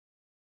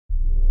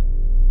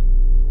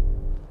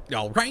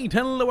Alright,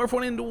 hello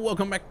everyone and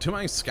welcome back to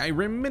my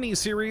Skyrim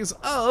mini-series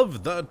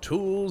of the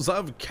Tools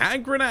of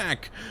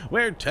Kagrenac,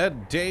 where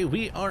today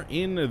we are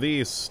in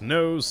the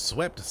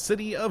snow-swept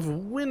city of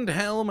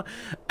Windhelm,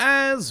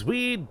 as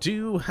we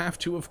do have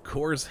to, of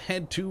course,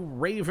 head to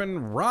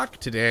Raven Rock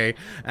today,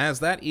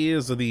 as that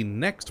is the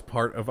next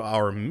part of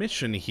our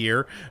mission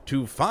here,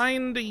 to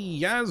find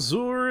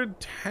Yazur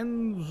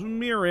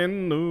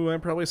Tanzmirin, ooh, I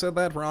probably said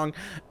that wrong,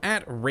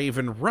 at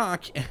Raven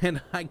Rock,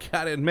 and I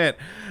gotta admit,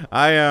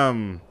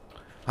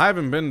 I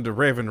haven't been to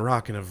Raven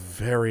Rock in a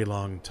very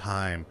long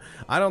time.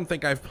 I don't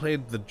think I've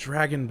played the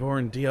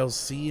Dragonborn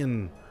DLC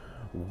in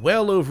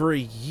well over a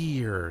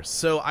year.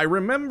 So I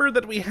remember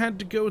that we had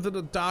to go to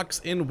the docks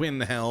in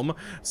Windhelm,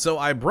 so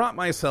I brought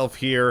myself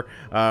here,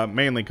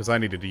 mainly because I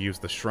needed to use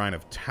the Shrine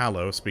of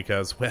Talos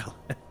because, well,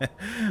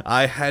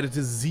 I had a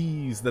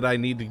disease that I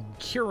needed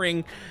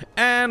curing,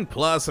 and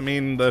plus, I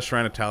mean, the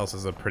Shrine of Talos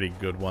is a pretty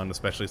good one,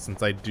 especially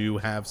since I do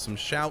have some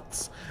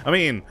shouts. I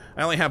mean,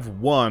 I only have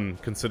one,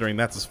 considering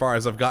that's as far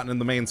as I've gotten in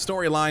the main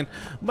storyline,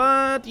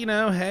 but, you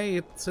know, hey,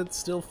 it's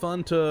still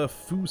fun to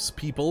foos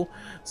people,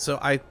 so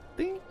I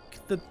think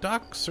the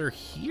docks are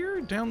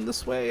here, down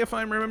this way, if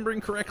I'm remembering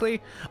correctly.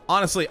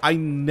 Honestly, I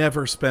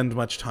never spend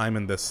much time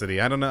in this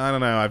city. I don't know.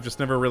 I've just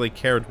never really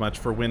cared much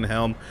for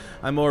Windhelm.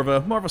 I'm more of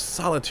a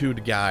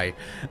solitude guy.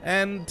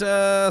 And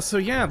so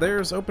yeah,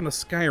 there's Open to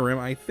Skyrim.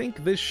 I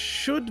think this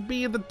should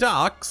be the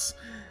docks.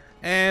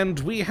 And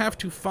we have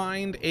to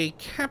find a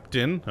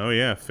captain. Oh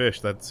yeah, fish,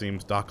 that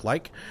seems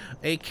dock-like.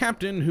 A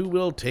captain who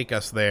will take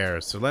us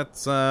there. So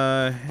let's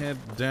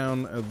head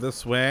down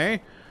this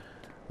way.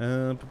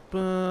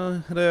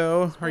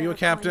 Hello. Are you a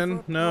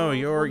captain? No,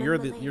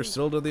 you're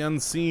still to the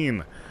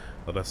unseen.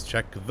 Let us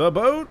check the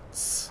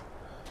boats.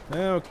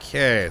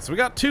 Okay, so we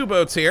got two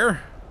boats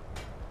here.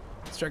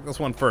 Let's check this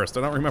one first.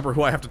 I don't remember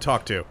who I have to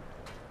talk to.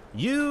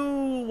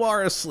 You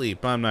are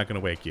asleep. I'm not going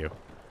to wake you.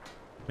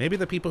 Maybe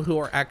the people who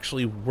are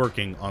actually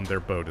working on their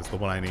boat is the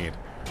one I need.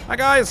 Hi,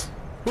 guys.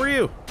 Who are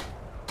you?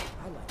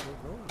 I like your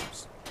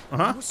robes.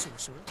 Uh-huh. Are you a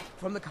sorcerer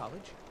from the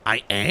college?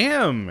 I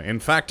am! In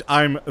fact,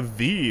 I'm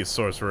the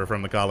sorcerer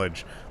from the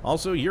college.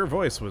 Also, your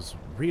voice was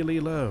really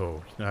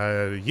low.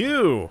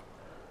 You!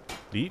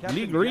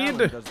 Captain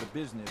Gallen does the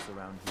business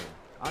around here.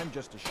 I'm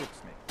just a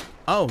shipmate.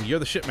 Oh, you're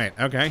the shipmate.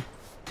 Okay.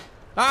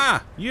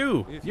 Ah!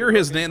 You're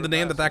his name, the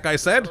name that guy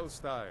said?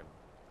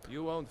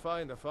 You won't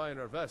find a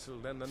finer vessel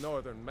than the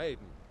Northern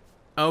Maiden.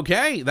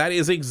 Okay, that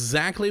is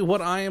exactly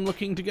what I am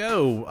looking to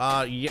go.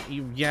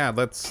 Yeah,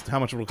 that's how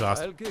much it will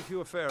cost. I'll give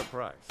you a fair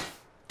price.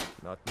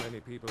 Not many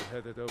people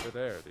headed over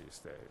there these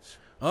days.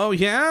 Oh,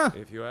 yeah?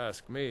 If you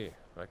ask me,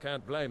 I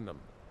can't blame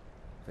them.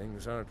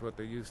 Things aren't what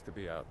they used to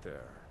be out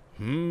there.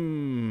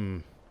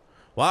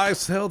 Why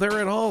sell there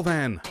at all,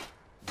 then?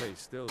 They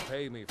still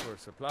pay me for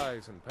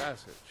supplies and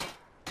passage,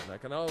 and I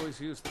can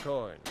always use the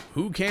coin.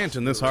 Who can't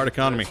in this hard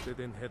economy?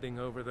 Interested in heading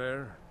over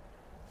there?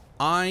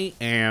 I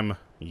am,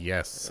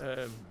 yes.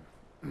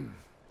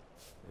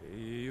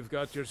 You've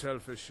got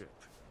yourself a ship.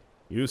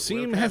 You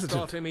seem We'll cast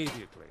hesitant. off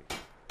immediately.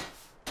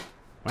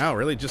 Wow,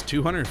 really? Just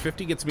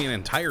 250 gets me an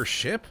entire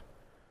ship?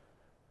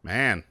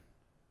 Man,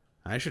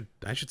 I should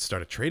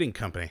start a trading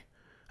company.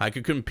 I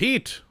could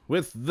compete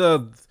with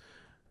the...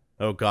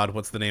 Oh god,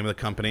 what's the name of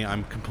the company?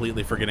 I'm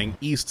completely forgetting.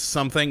 East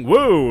something.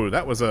 Whoa,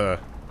 that was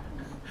an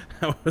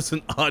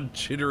odd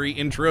jittery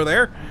intro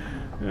there.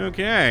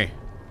 Okay.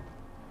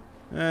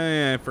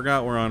 I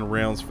forgot we're on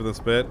rails for this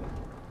bit.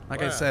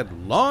 Like I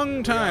said,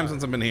 long time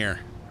since I've been here.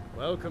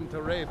 Welcome to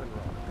Raven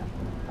Rock.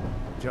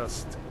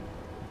 Just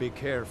be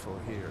careful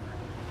here.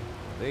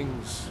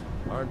 Things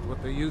aren't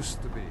what they used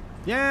to be.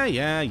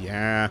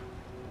 Yeah.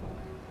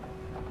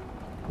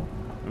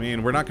 I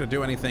mean, we're not going to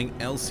do anything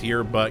else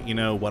here, but, you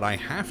know, what I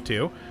have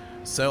to.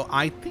 So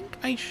I think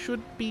I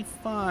should be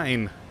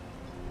fine.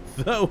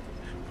 Though,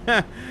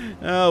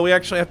 oh, we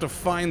actually have to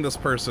find this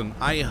person.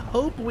 I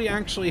hope we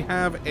actually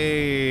have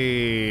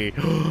a...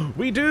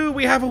 We do!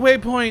 We have a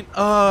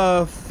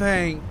waypoint!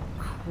 Thank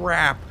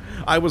crap.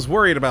 I was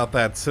worried about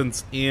that,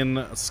 since in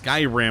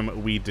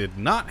Skyrim we did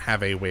not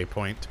have a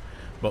waypoint.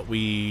 But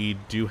we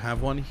do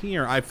have one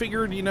here. I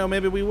figured, you know,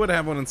 maybe we would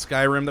have one in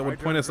Skyrim that would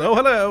point us... Oh,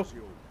 hello!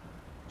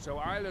 So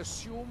I'll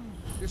assume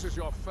this is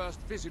your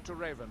first visit to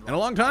Raven Rock. In a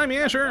long time,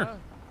 yeah, sure.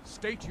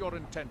 State your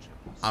intentions.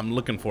 I'm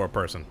looking for a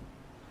person.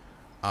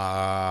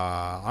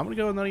 I'm gonna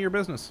go with none of your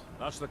business.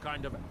 That's the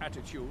kind of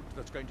attitude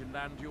that's going to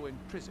land you in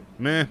prison.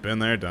 Meh, been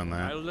there, done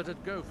that. I'll let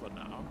it go for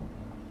now.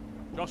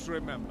 Just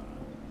remember,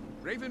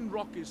 Raven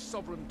Rock is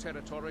sovereign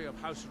territory of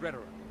House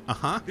Redoran.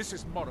 Uh-huh. This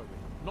is Morrowind,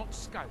 not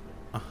Skyrim.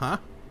 Uh-huh.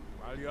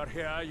 While you're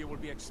here, you will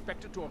be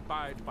expected to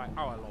abide by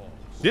our laws.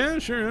 Yeah,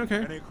 sure,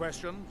 okay. Any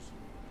questions?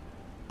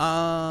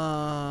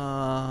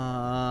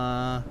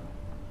 Yeah,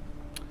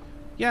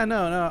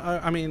 no,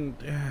 I mean...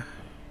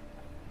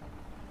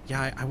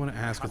 Yeah, I want to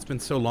ask. It's been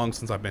so long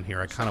since I've been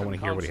here. I kind of want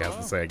to hear what he has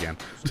to say again.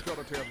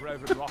 Security of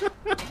Raven Rock is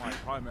my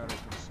primary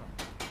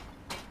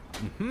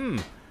concern.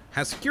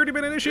 Has security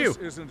been an issue? This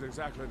isn't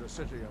exactly the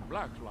city of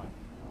Blacklight.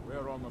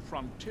 We're on the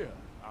frontier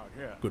out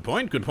here. Good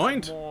point, good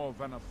point. More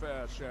than a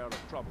fair share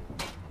of trouble.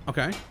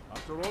 Okay.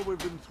 After all we've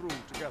been through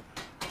together,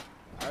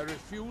 I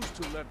refuse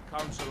to let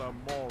Councillor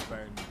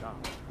Morvain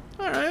down.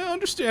 Alright,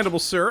 understandable,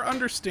 sir.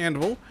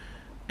 Understandable.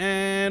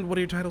 And what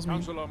are your titles, mean?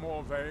 Councillor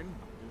Morvain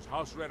is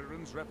House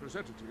Rederin's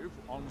representative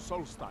on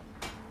Solstein.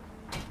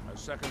 As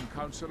second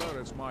councillor,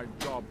 it's my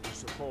job to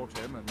support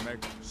him and make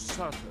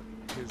certain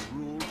his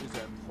rule is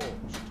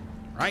enforced.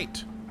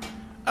 Right.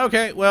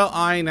 Okay, well,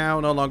 I now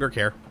no longer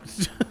care.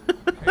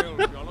 Hail,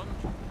 Jolland.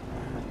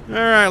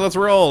 Alright, let's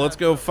roll. Let's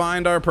go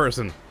find our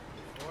person.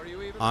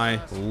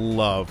 I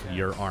love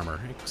your armor.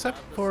 Except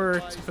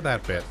for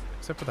that bit.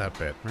 Except for that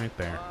bit. Right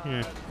there.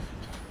 Yeah.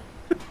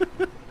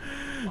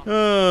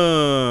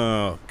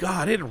 Oh,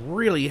 God, it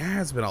really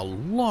has been a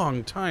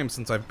long time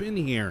since I've been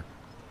here.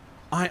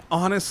 I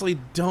honestly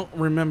don't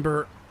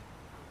remember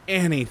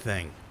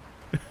anything.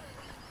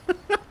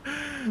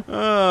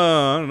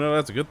 Oh, I don't know if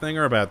that's a good thing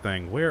or a bad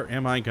thing. Where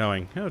am I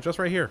going? Oh, just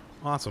right here.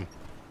 Awesome.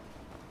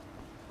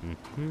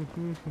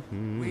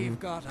 We've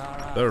got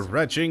our The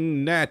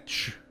retching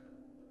Netch.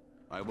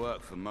 I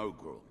work for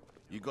Mogrel.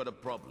 You got a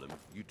problem,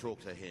 you talk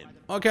to him.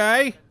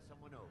 Okay.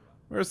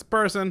 Where's the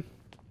person?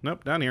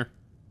 Nope, down here.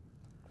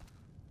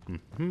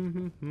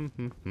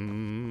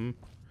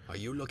 Are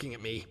you looking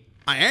at me?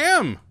 I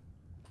am.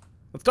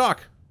 Let's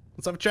talk.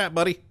 Let's have a chat,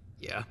 buddy.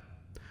 Yeah?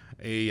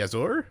 Yes,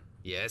 sir?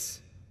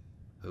 Yes?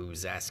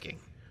 Who's asking?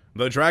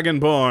 The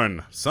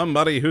Dragonborn.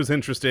 Somebody who's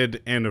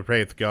interested in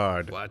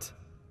Wraithguard. What?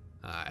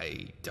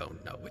 I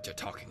don't know what you're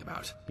talking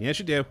about. Yes,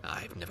 you do.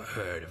 I've never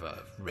heard of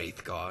a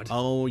Wraithguard.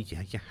 Oh,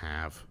 yeah, you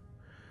have.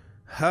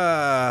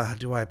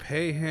 Do I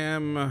pay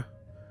him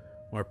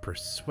or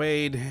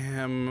persuade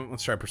him?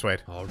 Let's try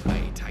persuade. All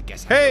right, I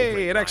guess.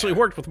 Hey, it actually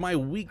worked with my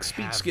weak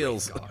speak have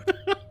skills.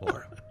 Wraithguard,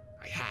 or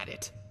I had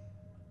it.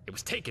 It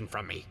was taken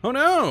from me. Oh,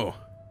 no.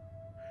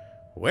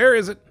 Where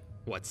is it?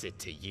 What's it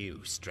to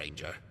you,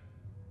 stranger?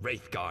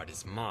 Wraithguard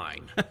is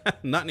mine.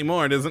 Not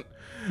anymore, it isn't.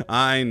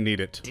 I need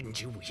it.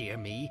 Didn't you hear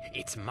me?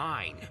 It's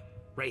mine.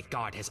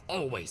 Wraithguard has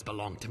always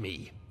belonged to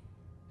me.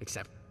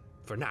 Except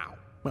for now.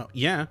 Well,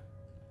 yeah.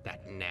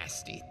 That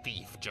nasty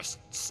thief just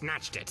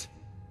snatched it.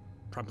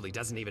 Probably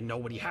doesn't even know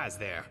what he has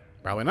there.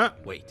 Probably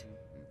not. Wait.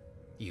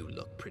 You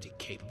look pretty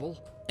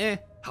capable. Eh.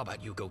 How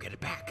about you go get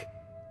it back?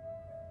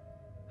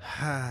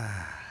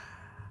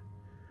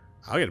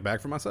 I'll get it back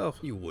for myself.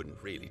 You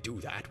wouldn't really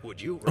do that, would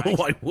you? Right?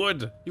 Oh, I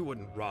would. You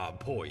wouldn't rob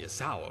poor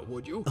Yasawa,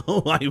 would you?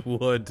 Oh, I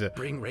would.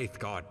 Bring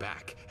Wraithguard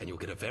back, and you'll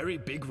get a very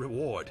big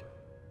reward.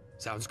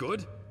 Sounds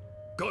good?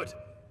 Good.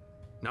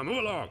 Now move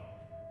along.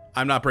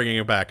 I'm not bringing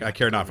it back. I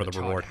care not for the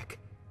reward.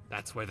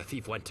 That's where the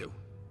thief went to.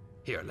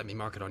 Here, let me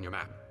mark it on your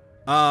map.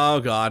 Oh,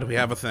 God. We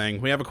have a thing.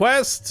 We have a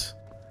quest.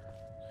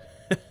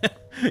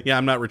 Yeah,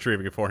 I'm not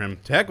retrieving it for him.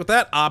 To heck with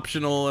that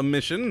optional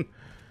mission.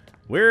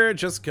 We're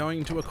just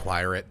going to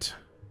acquire it.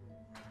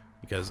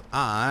 Because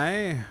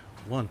I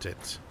want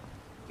it.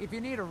 If you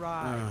need a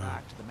ride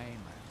back to the mainland,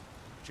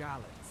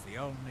 Jalen's the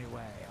only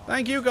way.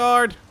 Thank you,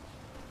 guard.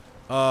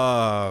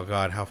 Oh,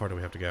 God. How far do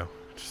we have to go?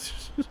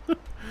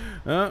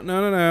 No,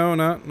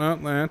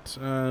 not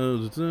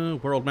that.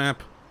 World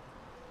map.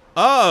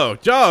 Oh,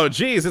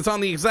 geez, it's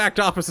on the exact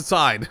opposite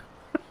side.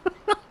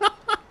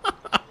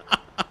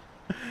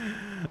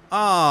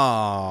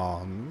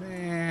 Oh,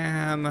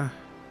 man.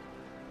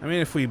 I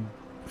mean, if we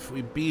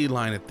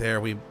beeline it there,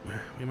 we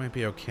might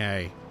be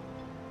okay.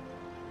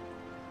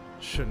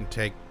 Shouldn't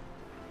take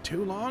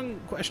too long?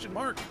 Question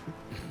mark.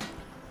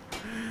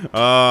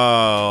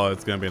 Oh,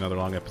 it's gonna be another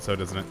long episode,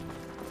 isn't it?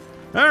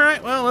 All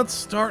right, well, let's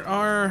start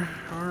our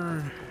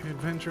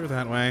adventure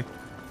that way.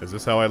 Is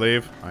this how I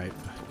leave? I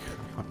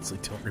honestly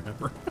don't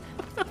remember.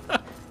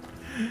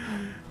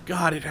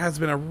 God, it has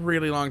been a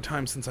really long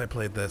time since I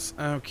played this.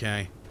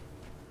 Okay.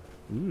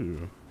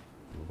 Ooh.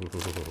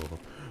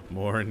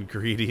 More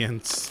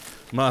ingredients.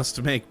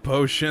 Must make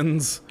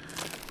potions.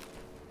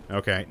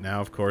 Okay, now,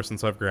 of course,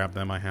 since I've grabbed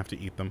them, I have to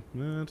eat them.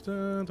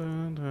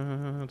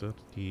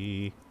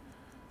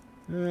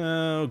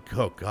 Oh,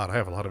 God, I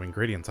have a lot of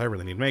ingredients. I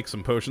really need to make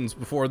some potions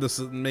before this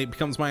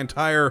becomes my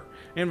entire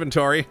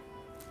inventory.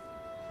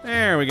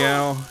 There we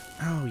go.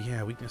 Oh,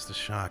 yeah, weakness to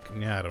shock.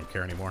 Yeah, I don't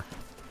care anymore.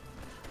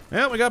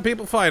 Well, we got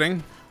people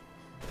fighting.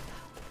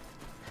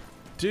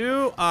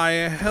 Do I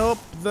help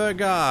the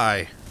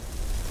guy?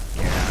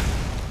 Yeah.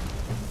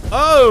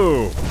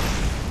 Oh!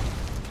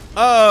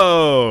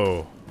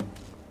 Oh!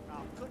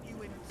 I'll cut you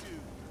in two,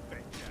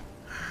 betcha.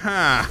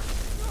 Ha!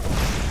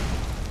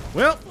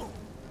 Well,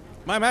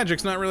 my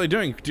magic's not really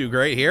doing too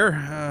great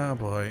here. Oh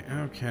boy.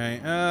 Okay.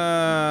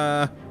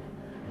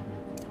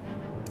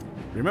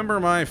 Remember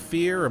my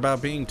fear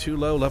about being too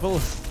low level?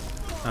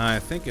 I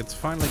think it's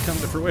finally come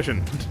to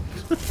fruition.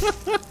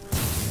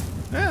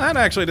 Yeah, that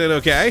actually did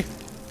okay.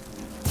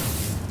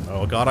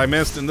 Oh God, I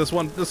missed, and this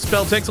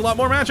spell takes a lot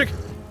more magic.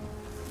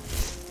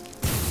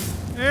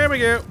 There we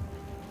go.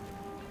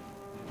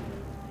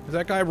 Is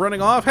that guy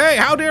running off? Hey,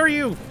 how dare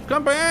you!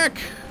 Come back!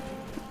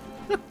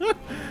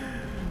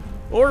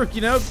 Or,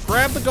 you know,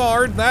 grab the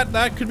guard.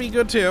 That could be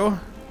good too.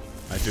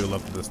 I do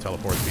love that this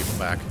teleports people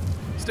back.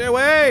 Stay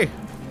away!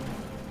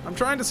 I'm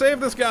trying to save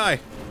this guy.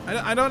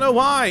 I don't know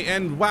why.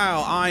 And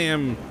wow,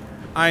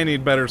 I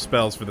need better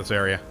spells for this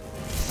area.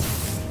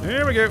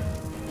 There we go.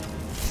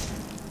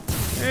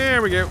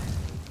 There we go.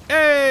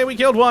 Hey, we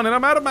killed one and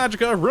I'm out of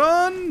magicka.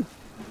 Run!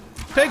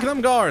 Take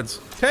them, guards.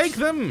 Take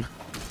them.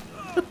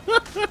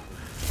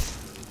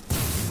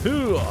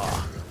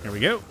 Here we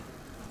go.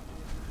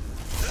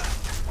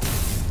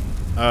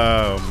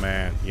 Oh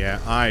man, yeah,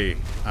 I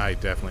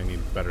definitely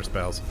need better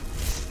spells.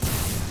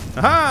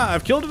 Aha!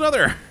 I've killed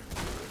another.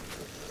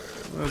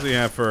 What does he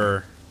have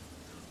for?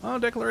 Oh,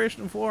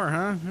 declaration of war,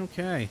 huh?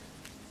 Okay.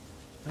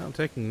 I'm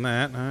taking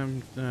that. I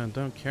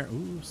don't care.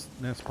 Ooh,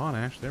 spawn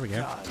ash. There we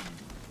go.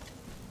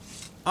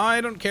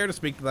 I don't care to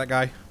speak to that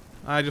guy.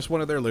 I just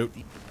wanted their loot.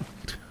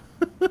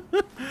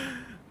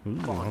 Ooh,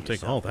 I'll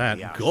take all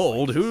that.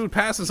 Gold? Who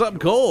passes up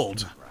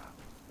gold?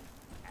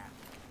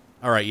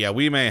 Alright, yeah,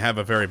 we may have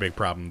a very big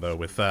problem, though,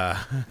 with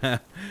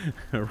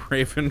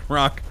Raven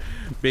Rock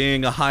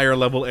being a higher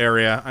level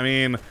area. I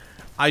mean,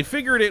 I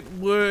figured it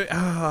would...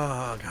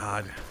 Oh,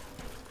 God.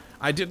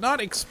 I did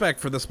not expect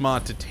for this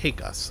mod to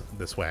take us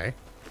this way.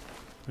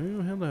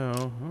 Oh, hello.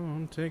 Oh,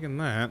 I'm taking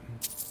that.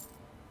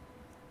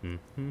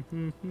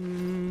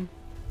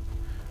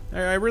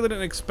 I really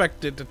didn't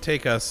expect it to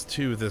take us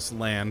to this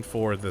land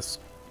for this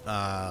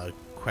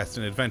quest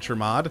and adventure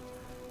mod.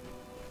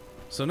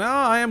 So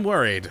now I am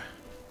worried.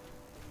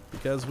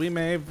 Because we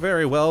may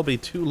very well be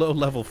too low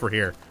level for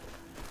here.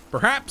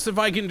 Perhaps if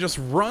I can just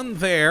run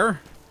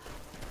there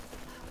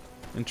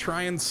and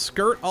try and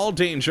skirt all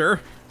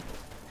danger.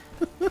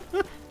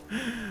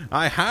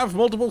 I have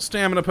multiple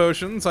stamina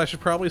potions. I should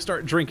probably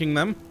start drinking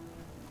them.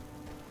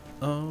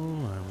 Oh,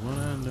 I want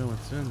to know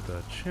what's in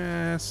the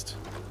chest.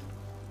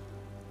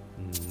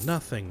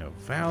 Nothing of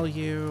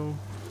value.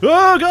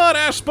 Oh god,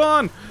 ash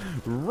spawn!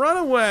 Run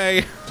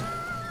away!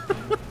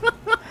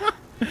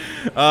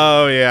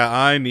 Oh yeah,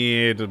 I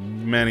need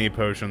many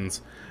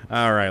potions.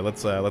 Alright,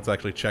 let's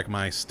actually check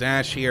my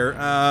stash here.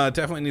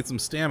 Definitely need some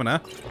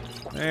stamina.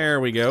 There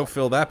we go,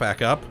 fill that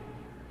back up.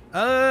 Do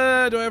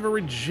I have a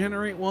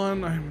regenerate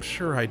one? I'm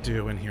sure I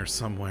do in here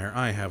somewhere.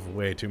 I have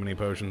way too many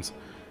potions.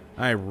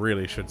 I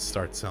really should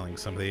start selling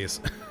some of these.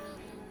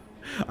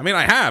 I mean,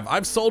 I have.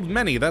 I've sold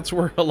many. That's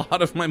where a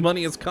lot of my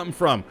money has come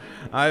from.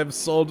 I've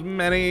sold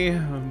many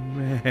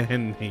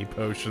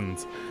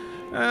potions.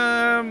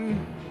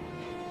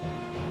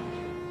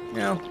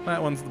 Yeah,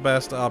 that one's the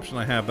best option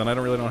I have, then. I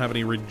don't have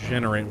any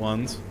regenerate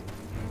ones.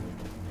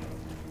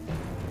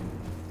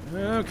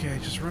 Okay,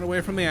 just run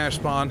away from the ash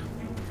spawn.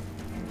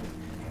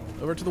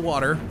 Over to the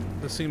water.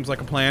 This seems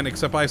like a plan,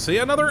 except I see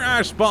another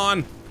ash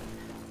spawn!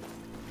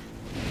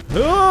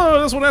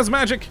 Oh, this one has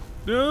magic!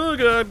 Oh,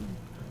 good.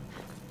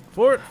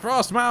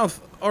 Frostmouth,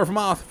 or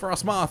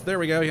Frostmoth. There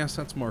we go. Yes,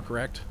 that's more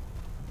correct.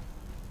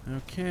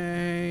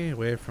 Okay,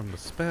 away from the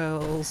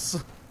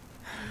spells.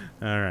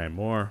 Alright,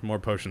 more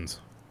potions.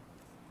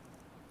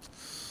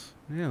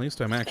 Yeah, at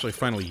least I'm actually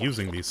finally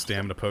using these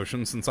stamina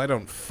potions. Since I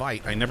don't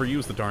fight, I never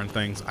use the darn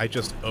things. I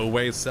just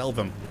always sell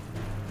them.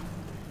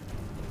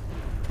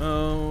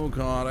 Oh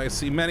god, I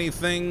see many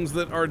things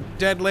that are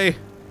deadly.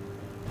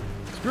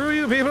 Screw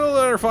you people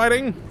that are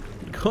fighting.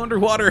 Go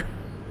underwater.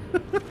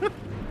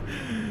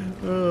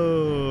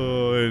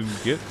 Oh, and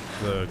get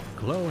the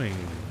glowing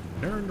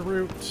nern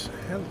root.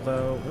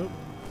 Hello.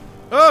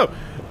 Oh!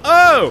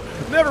 Oh!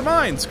 Never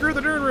mind! Screw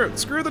the nern root!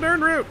 Screw the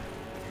nern root!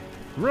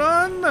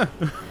 Run!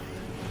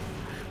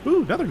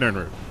 Ooh, another nern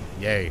root.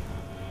 Yay.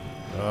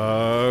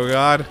 Oh,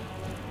 God.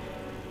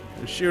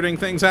 They're shooting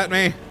things at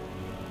me.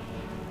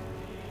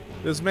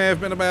 This may have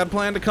been a bad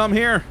plan to come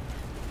here.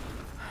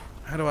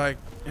 How do I...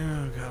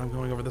 Oh, God, I'm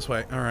going over this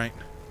way. Alright.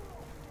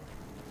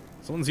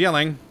 Someone's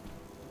yelling.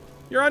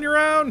 You're on your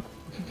own!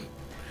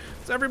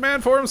 It's every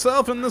man for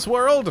himself in this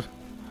world!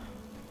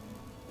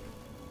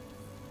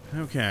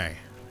 Okay.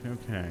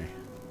 Okay.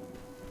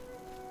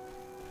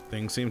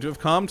 Things seem to have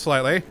calmed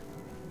slightly.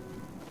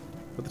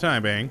 For the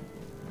time being.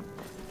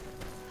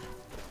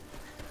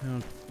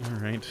 Oh,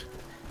 alright.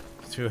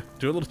 Do a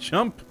little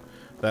jump.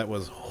 That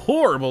was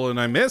horrible and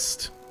I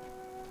missed.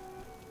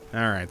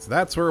 Alright, so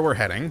that's where we're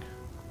heading.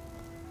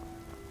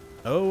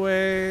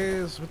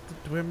 Always with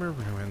the Dwemer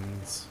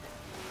ruins.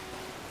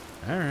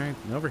 Alright,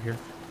 over here.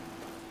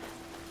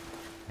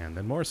 And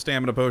then more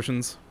stamina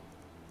potions.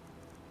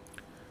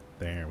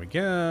 There we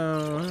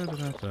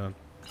go.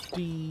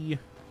 D.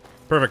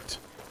 Perfect.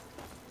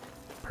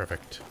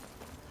 Perfect.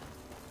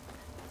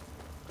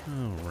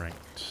 Alright.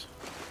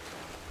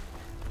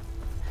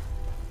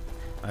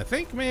 I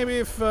think maybe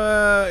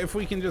if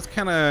we can just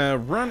kind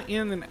of run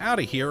in and out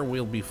of here,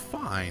 we'll be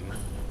fine.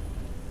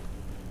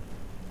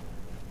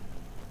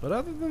 But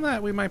other than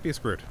that, we might be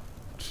screwed.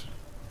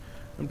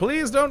 And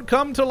please don't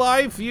come to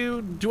life,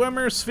 you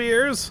Dwemer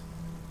spheres.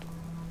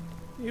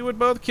 You would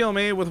both kill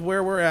me with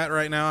where we're at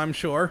right now, I'm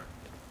sure.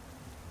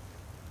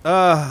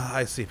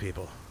 I see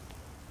people.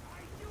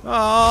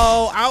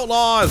 Oh,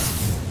 outlaws!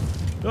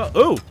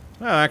 Oh,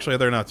 actually,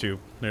 they're not too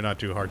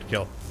hard to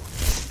kill.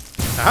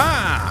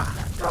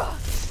 Aha!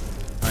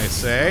 I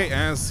say,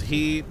 as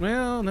he...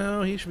 Well,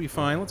 no, he should be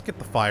fine. Let's get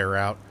the fire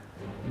out.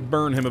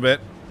 burn him a bit.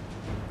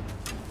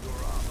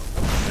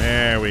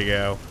 There we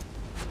go.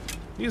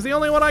 He's the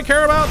only one I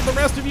care about. The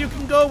rest of you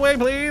can go away,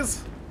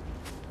 please.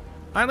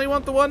 I only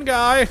want the one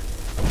guy.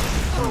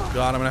 Oh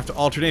god, I'm gonna have to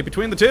alternate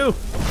between the two.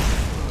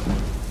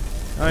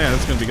 Oh yeah,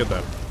 that's gonna be good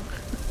though.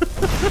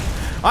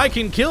 I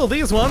can kill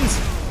these ones.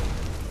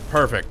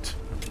 Perfect.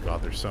 Oh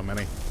god, there's so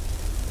many.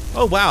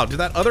 Oh wow, did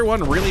that other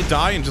one really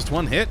die in just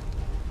one hit?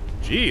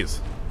 Jeez.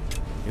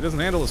 He doesn't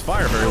handle his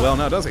fire very well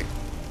now, does he?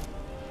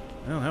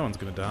 Well, that one's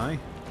gonna die.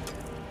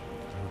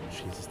 Oh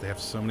Jesus, they have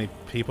so many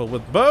people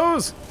with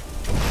bows!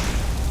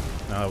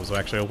 No, it was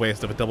actually a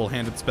waste of a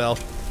double-handed spell.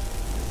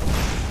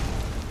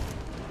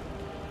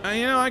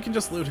 You know, I can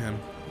just loot him.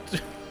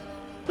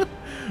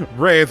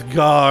 Wraith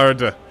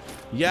Guard!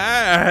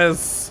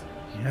 Yes!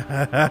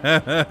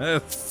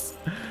 Yes!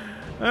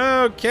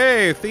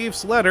 Okay,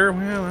 Thief's Letter.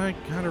 Well, I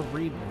gotta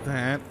read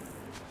that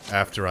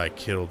after I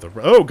kill the...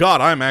 Oh god,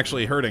 I'm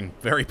actually hurting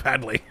very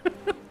badly.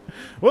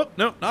 Whoop,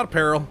 no, not a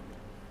peril.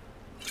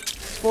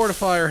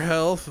 Fortifier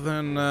health,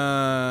 then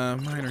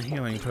minor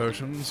healing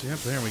potions. Yep,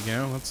 there we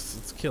go.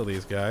 Let's kill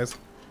these guys.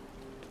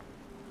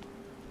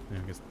 Yeah,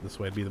 I guess this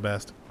way would be the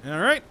best.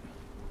 Alright.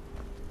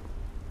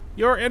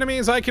 Your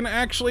enemies I can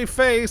actually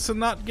face and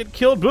not get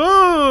killed.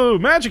 Boo!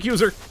 Magic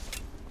user!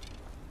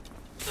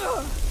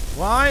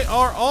 Why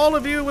are all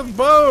of you with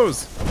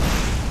bows?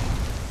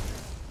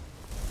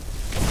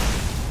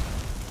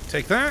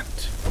 Take that.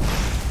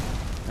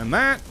 And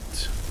that.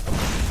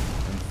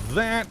 And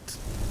that.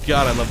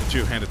 God, I love the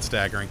two-handed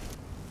staggering.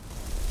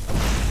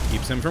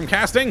 Keeps him from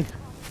casting.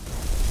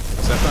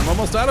 Except I'm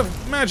almost out of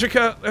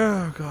magicka.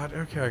 Oh, God,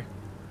 okay.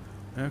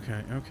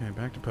 Okay,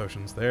 back to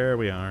potions. There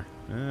we are.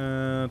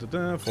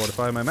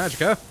 Fortify my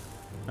magicka,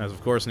 as of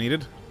course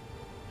needed.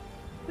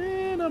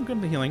 And I'm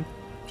good to healing.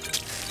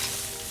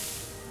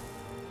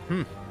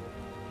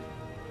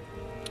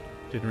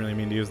 Didn't really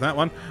mean to use that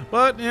one.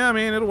 But, yeah, I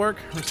mean, it'll work.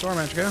 Restore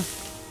magicka.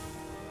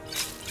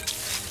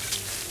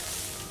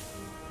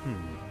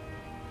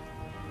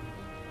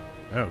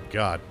 Oh,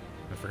 God.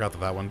 I forgot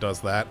that one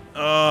does that.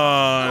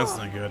 Oh, that's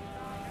not good.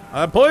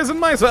 I poisoned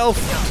myself!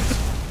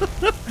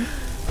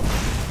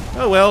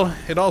 Oh, well.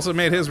 It also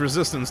made his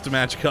resistance to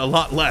magicka a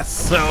lot less,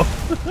 so...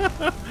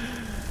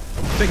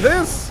 Take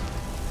this!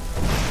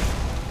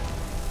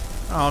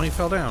 Oh, he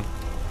fell down.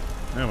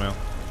 Oh, well.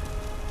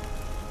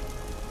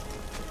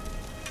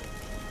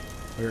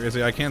 Where is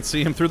he? I can't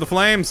see him through the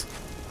flames!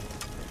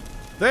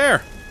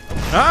 There!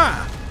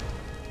 Ah!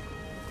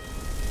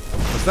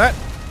 Was that...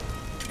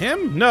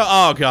 him? No.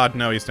 Oh, God,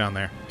 no, he's down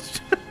there.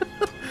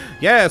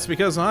 Yes,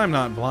 because I'm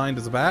not blind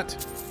as a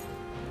bat.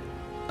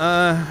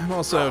 I'm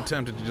also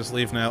tempted to just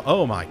leave now.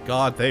 Oh, my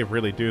God, they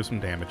really do some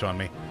damage on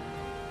me.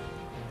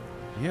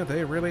 Yeah,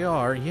 they really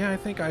are. Yeah, I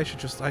think I should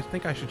just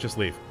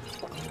leave.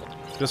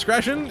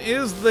 Discretion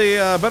is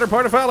the better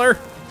part of valor.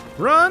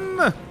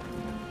 Run!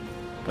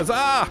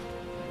 Huzzah!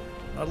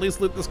 I'll at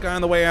least loot this guy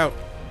on the way out.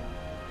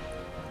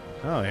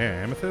 Oh,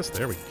 yeah, amethyst.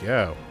 There we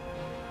go.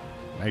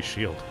 Nice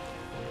shield.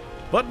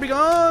 But be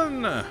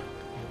gone!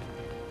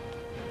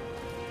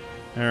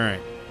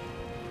 Alright.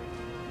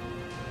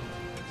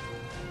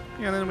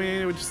 Yeah, then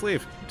we just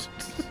leave.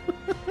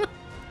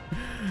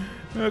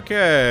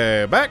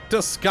 Okay, back to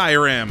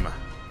Skyrim.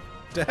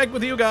 To heck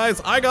with you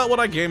guys, I got what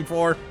I came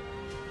for.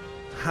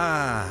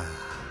 Ha.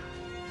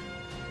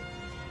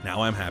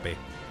 Now I'm happy.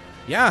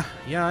 Yeah,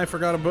 I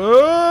forgot about...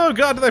 Oh,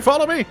 God, do they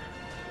follow me?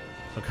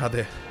 Oh,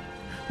 God,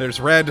 there's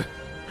red.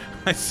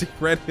 I see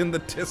red in the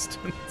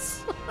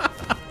distance.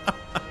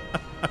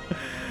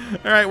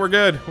 Alright, we're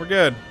good. We're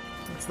good.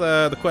 It's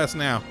the quest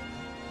now.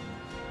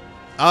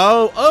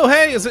 Oh,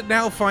 hey, is it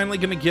now finally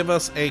going to give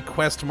us a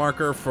quest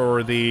marker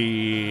for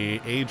the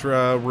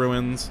Adra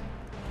ruins?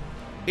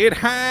 It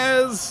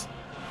has!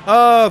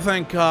 Oh,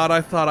 thank God.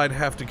 I thought I'd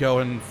have to go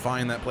and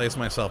find that place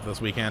myself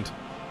this weekend.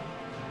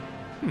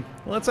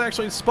 Let's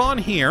actually spawn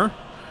here.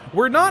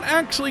 We're not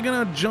actually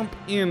going to jump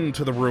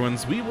into the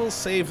ruins. We will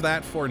save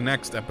that for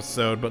next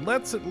episode, but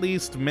let's at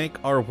least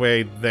make our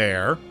way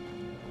there.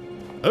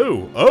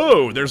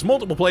 Oh, there's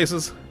multiple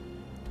places.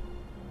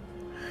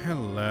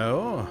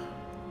 Hello.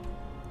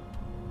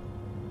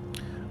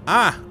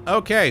 Ah,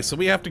 okay, so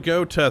we have to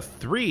go to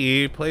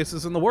 3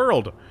 places in the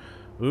world.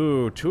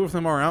 Ooh, 2 of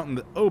them are out in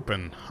the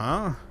open,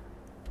 huh?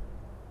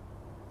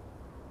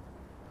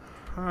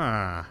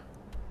 Huh.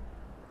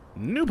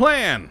 New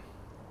plan!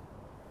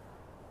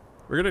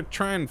 We're gonna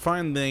try and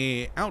find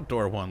the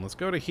outdoor one. Let's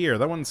go to here.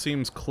 That one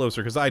seems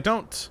closer, because I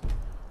don't...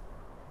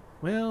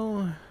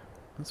 Well,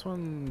 this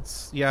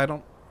one's... Yeah,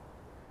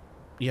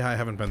 I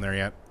haven't been there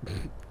yet.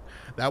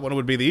 That one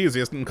would be the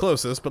easiest and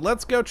closest, but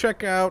let's go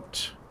check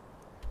out...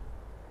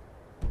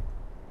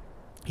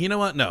 You know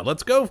what? No,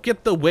 let's go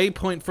get the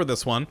waypoint for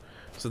this one,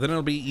 so then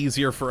it'll be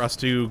easier for us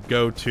to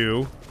go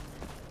to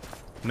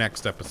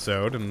next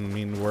episode. And I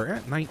mean, we're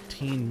at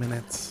 19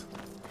 minutes.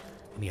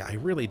 And yeah, I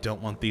really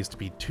don't want these to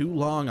be too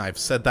long. I've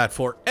said that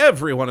for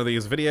every one of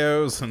these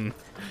videos, and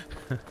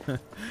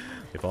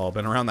they've all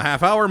been around the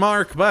half-hour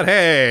mark, but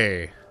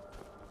hey!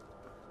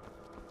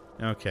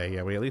 Okay,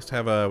 yeah, we at least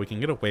have we can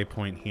get a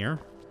waypoint here.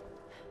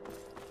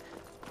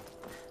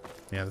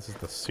 Yeah, this is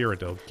the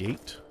Cyrodiil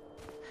gate.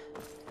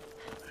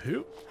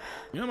 Hoop.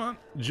 Come on,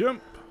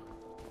 jump.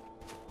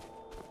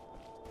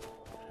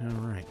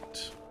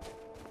 Alright.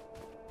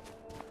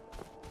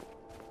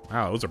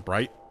 Wow, those are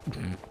bright.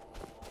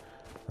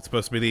 That's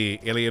supposed to be the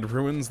Iliad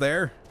ruins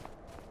there.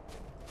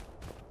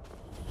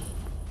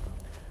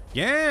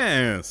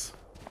 Yes!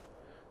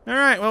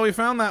 Alright, well, we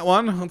found that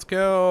one. Let's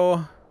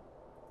go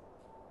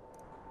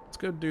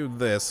do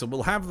this. So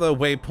we'll have the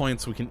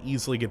waypoints, so we can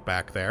easily get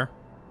back there.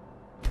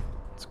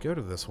 Let's go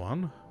to this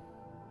one.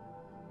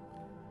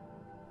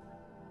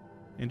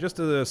 And just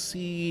to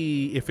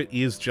see if it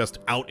is just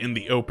out in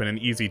the open and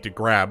easy to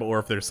grab, or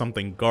if there's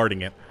something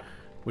guarding it,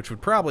 which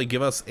would probably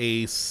give us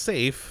a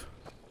safe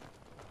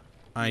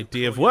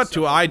idea of what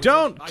to... I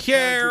don't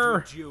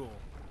care!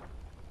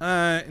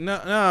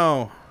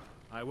 No.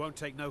 I won't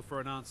take no for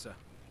an answer.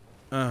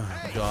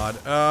 Oh, God.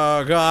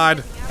 Oh, God.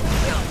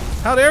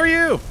 How dare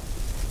you!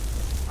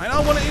 I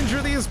don't want to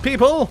injure these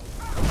people!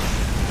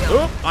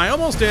 Oop, I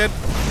almost did.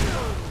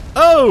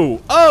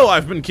 Oh! Oh,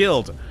 I've been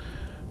killed.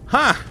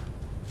 Huh.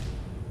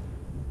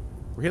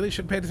 Really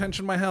should pay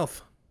attention to my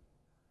health.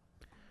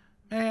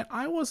 Man,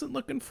 I wasn't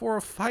looking for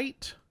a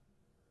fight.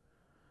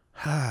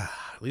 At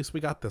least we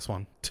got this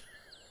one.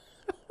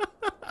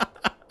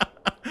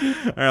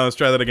 Alright, let's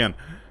try that again.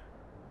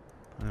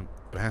 That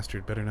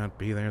bastard better not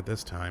be there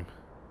this time.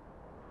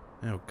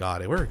 Oh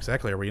god, where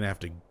exactly are we gonna have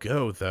to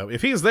go, though?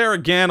 If he's there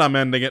again, I'm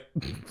ending it.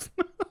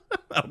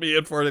 That'll be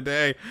it for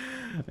today.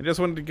 I just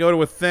wanted to go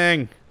to a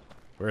thing.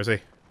 Where is he?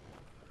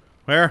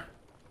 Where?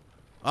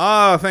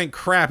 Oh, thank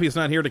crap he's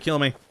not here to kill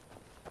me.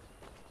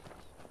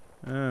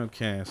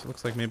 Okay, so it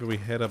looks like maybe we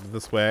head up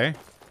this way.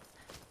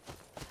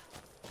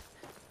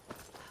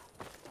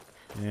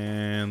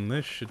 And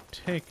this should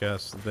take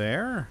us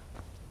there.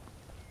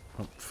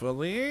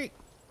 Hopefully.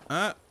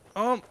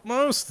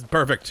 Almost.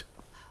 Perfect.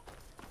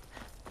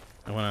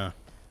 I want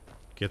to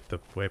get the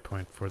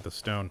waypoint for the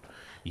stone.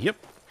 Yep,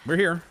 we're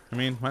here. I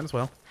mean, might as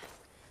well.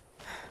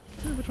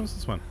 Which one's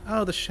this one?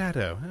 Oh, the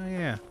shadow. Oh,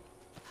 yeah.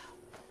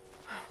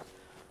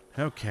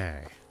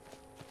 Okay.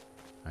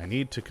 I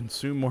need to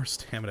consume more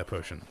stamina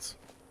potions.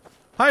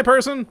 Hi,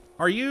 person!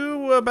 Are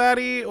you a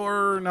baddie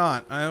or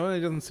not?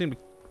 He doesn't seem to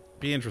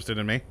be interested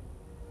in me.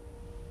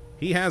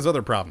 He has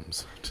other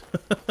problems.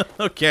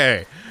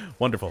 Okay.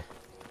 Wonderful.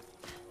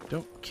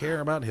 Don't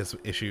care about his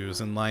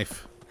issues in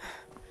life.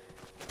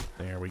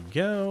 There we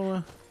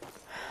go.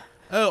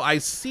 Oh, I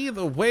see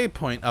the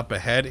waypoint up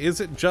ahead. Is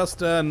it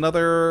just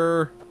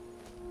another...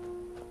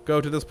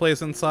 Go to this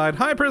place inside?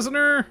 Hi,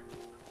 prisoner!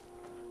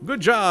 Good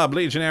job,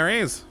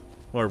 legionaries!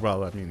 Or,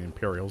 well, I mean,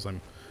 Imperials.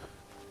 I'm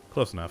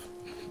close enough.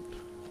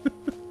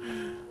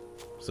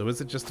 So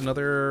is it just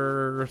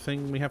another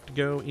thing we have to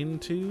go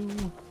into?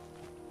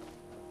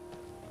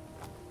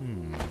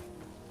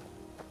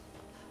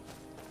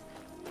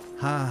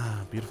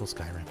 Ah, beautiful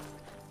Skyrim.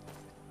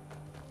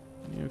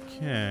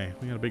 Okay,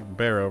 we got a big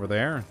bear over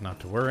there. Not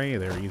to worry,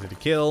 they're easy to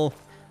kill.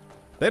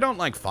 They don't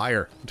like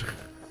fire.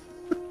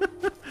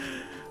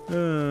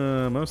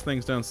 Most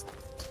things don't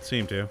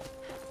seem to.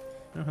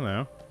 Oh,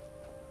 hello.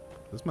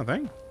 Is this my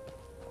thing?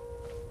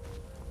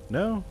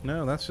 No,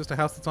 that's just a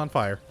house that's on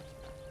fire.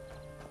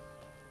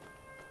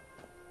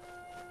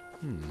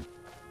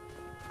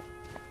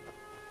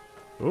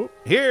 Oh,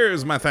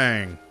 here's my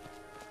thing.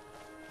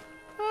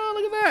 Oh,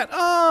 look at that.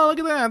 Oh, look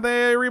at that.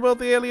 They rebuilt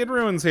the Iliad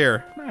ruins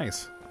here.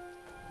 Nice.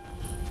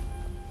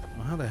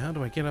 Well, how the hell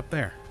do I get up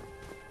there?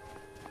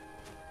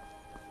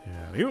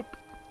 Yeah,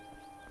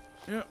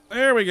 yeah,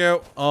 there we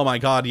go. Oh my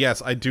god,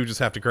 yes, I do just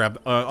have to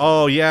grab...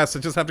 oh, yes, I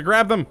just have to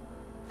grab them.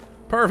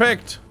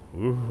 Perfect.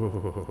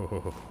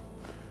 Ooh.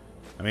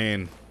 I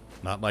mean,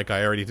 not like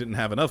I already didn't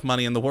have enough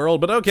money in the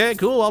world, but okay,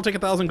 cool, I'll take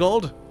 1,000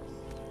 gold.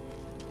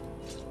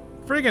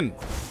 Friggin'.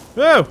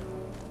 Oh!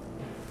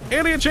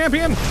 Alien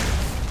champion!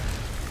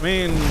 I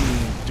mean,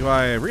 do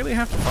I really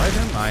have to fight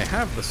him? I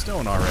have the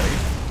stone already.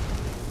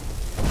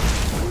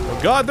 Oh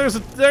god, there's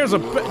a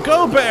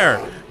go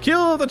bear!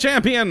 Kill the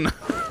champion!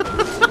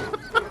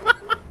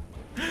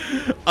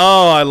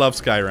 Oh, I love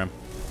Skyrim.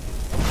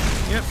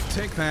 Yep,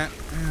 take that.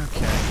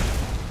 Okay.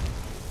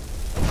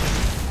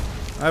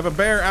 I have a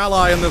bear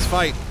ally in this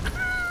fight.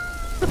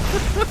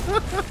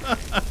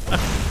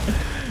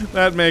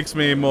 That makes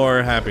me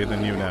more happy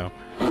than you know.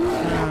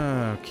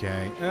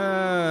 Okay.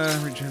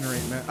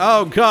 Regenerate now.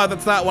 Oh god,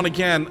 that's that one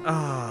again.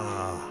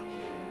 Ah.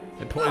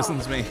 It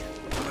poisons me.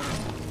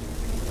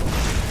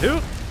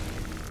 Oop.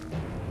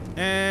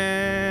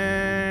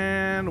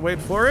 And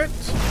wait for it.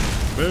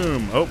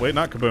 Boom. Oh, wait,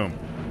 not kaboom.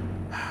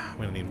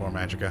 We need more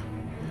magicka.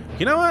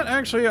 You know what?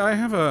 Actually, I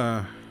have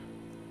a...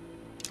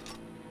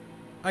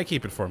 I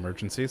keep it for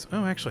emergencies.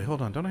 Oh, actually,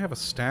 hold on. Don't I have a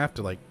staff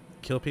to, like,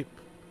 kill people?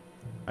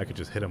 I could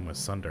just hit him with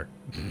Sunder.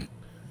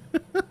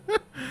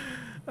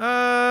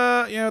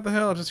 Yeah, what the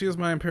hell? I'll just use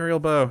my Imperial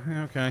bow.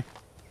 Okay.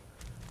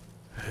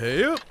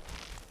 Hey,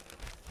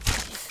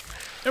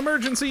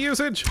 emergency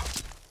usage!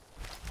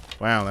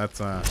 Wow, that's,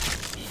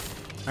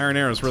 iron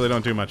arrows really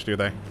don't do much, do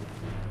they?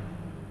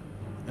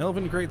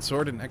 Elven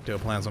greatsword and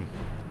ectoplasm.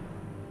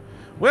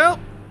 Well,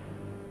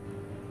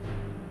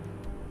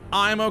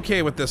 I'm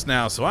okay with this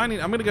now, so I'm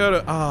gonna go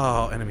to...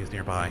 Oh, enemies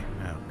nearby.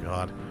 Oh,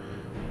 God.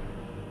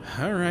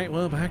 Alright,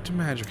 well, back to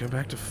Magicka,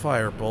 back to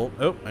Firebolt.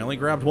 Oh, I only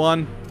grabbed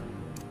one.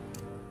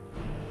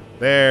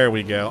 There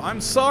we go. I'm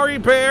sorry,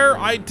 Bear.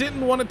 I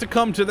didn't want it to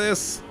come to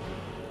this.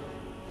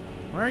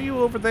 Why are you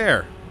over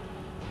there?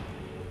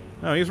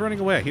 Oh, he's running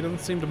away. He doesn't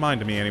seem to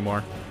mind me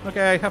anymore.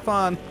 Okay, have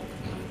fun.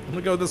 I'm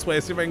gonna go this way,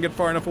 see if I can get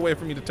far enough away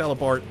from you to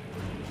teleport.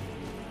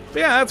 But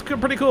yeah, that's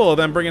pretty cool,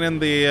 them bringing in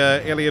the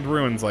Iliad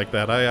ruins like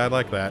that. I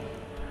like that.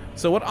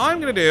 So what I'm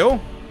gonna do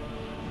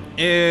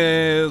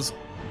is...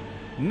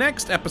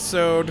 Next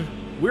episode,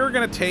 we're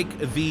gonna take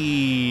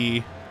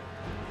the...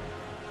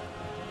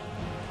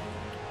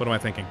 What am I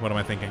thinking? What am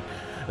I thinking?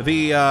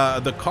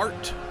 The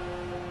cart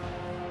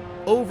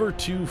over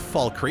to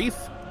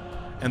Falkreath,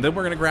 and then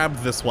we're gonna grab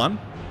this one,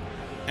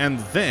 and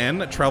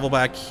then travel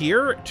back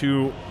here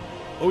to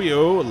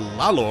Oyo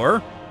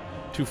Lalor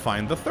to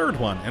find the third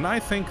one. And I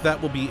think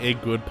that will be a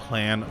good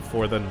plan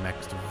for the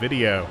next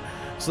video.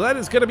 So that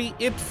is gonna be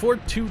it for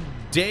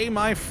today,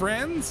 my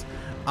friends.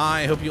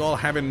 I hope you all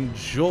have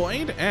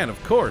enjoyed, and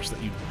of course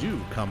that you do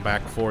come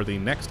back for the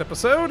next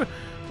episode,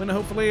 when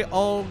hopefully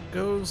all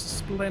goes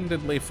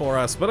splendidly for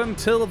us. But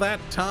until that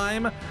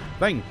time,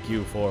 thank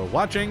you for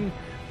watching,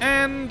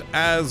 and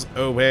as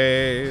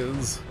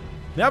always,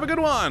 have a good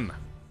one!